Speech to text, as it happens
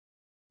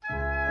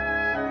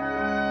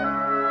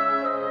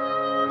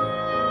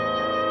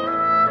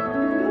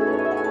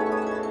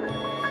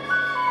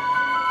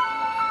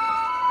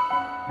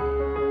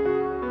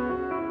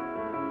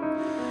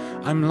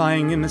I'm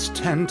lying in this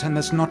tent and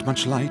there's not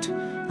much light,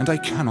 and I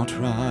cannot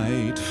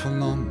ride for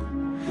long.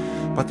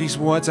 But these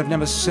words I've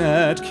never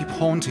said keep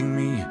haunting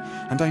me,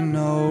 and I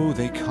know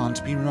they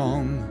can't be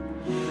wrong.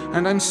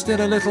 And I'm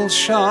still a little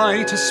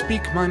shy to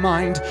speak my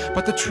mind,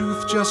 but the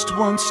truth just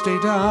won't stay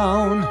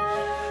down.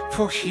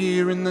 For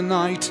here in the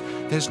night,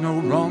 there's no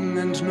wrong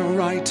and no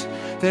right,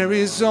 there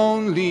is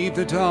only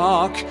the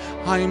dark.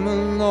 I'm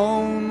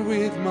alone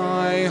with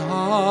my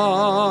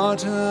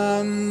heart,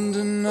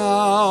 and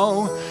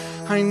now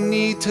I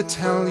need to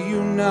tell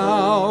you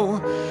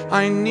now.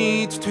 I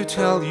need to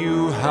tell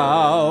you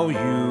how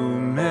you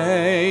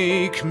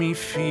make me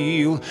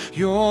feel.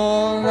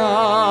 You're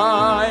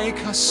like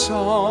a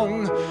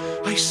song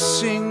I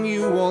sing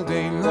you all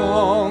day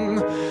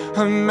long,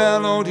 a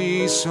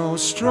melody so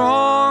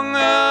strong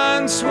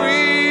and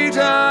sweet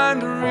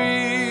and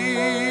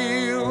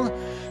real.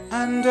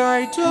 And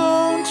I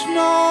don't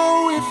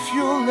know if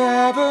you'll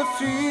ever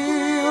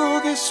feel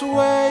this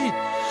way,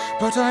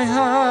 but I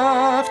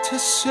have to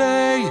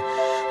say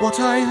what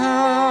I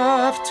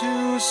have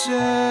to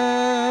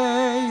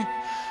say.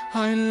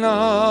 I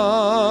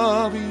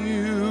love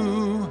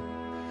you,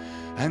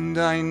 and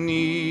I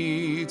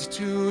need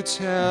to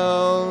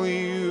tell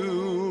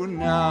you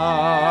now.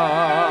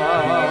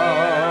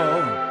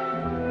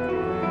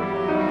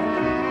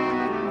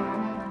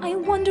 I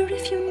wonder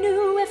if you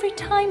knew every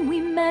time we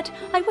met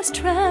I was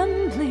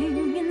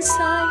trembling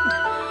inside.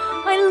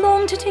 I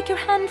longed to take your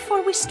hand,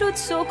 for we stood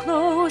so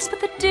close, but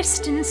the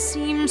distance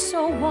seemed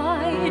so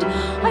wide.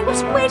 I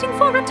was waiting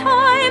for a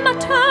time, a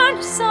turn,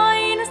 a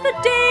sign, as the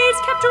days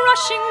kept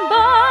rushing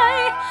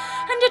by.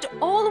 And it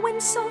all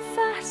went so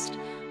fast,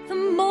 the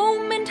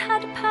moment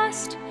had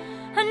passed,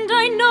 and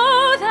I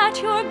know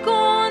that you're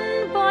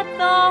gone, but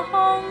the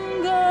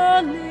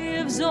hunger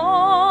lives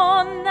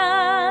on.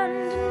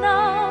 And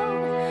now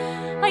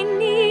I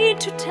need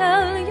to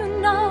tell you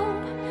now,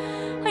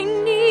 I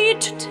need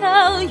to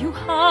tell you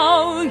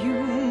how you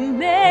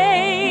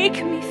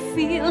make me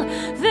feel.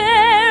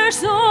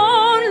 There's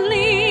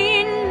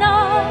only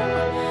now.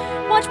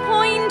 What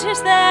point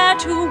is there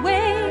to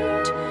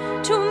wait?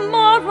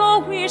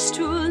 Tomorrow is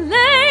too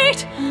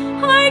late.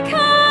 I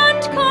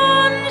can't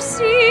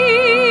conceal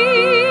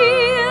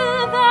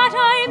that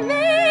I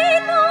may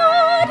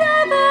not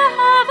ever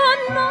have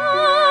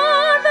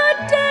another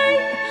day.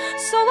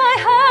 So I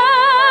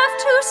have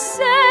to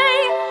say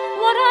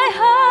what I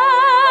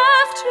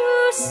have to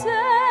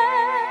say.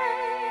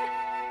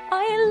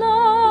 I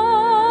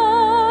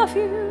love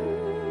you,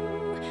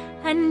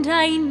 and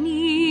I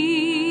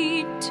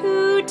need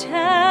to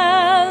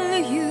tell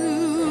you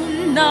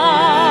now.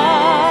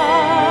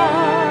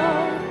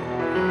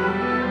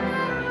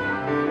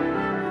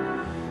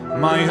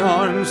 My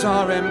arms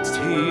are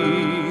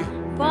empty,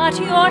 but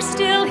you're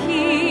still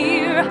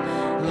here,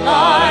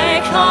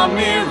 like a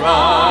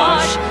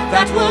mirage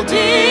that will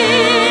disappear.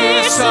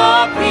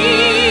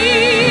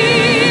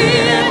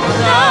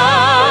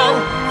 Now,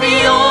 the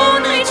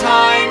only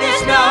time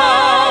is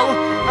now,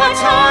 a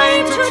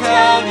time to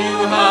tell you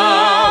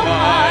how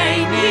I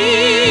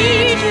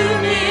need you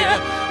near.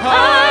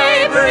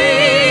 I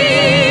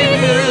breathe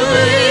you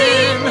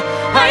in,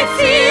 I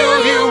feel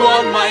you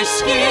on my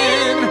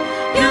skin.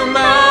 You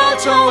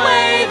melt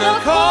away the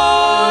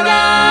cold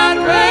and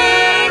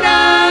rain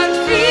and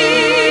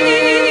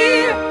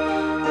fear.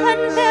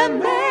 and there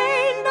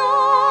may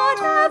not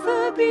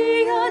ever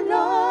be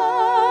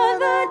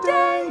another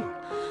day,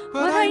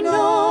 but I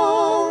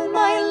know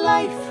my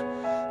life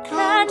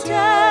can't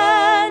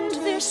end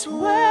this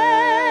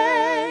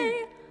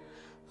way.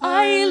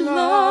 I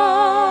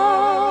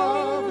love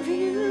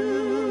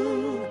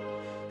you,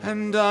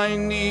 and I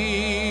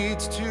need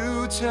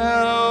to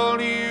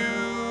tell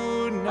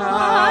you now.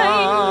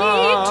 I need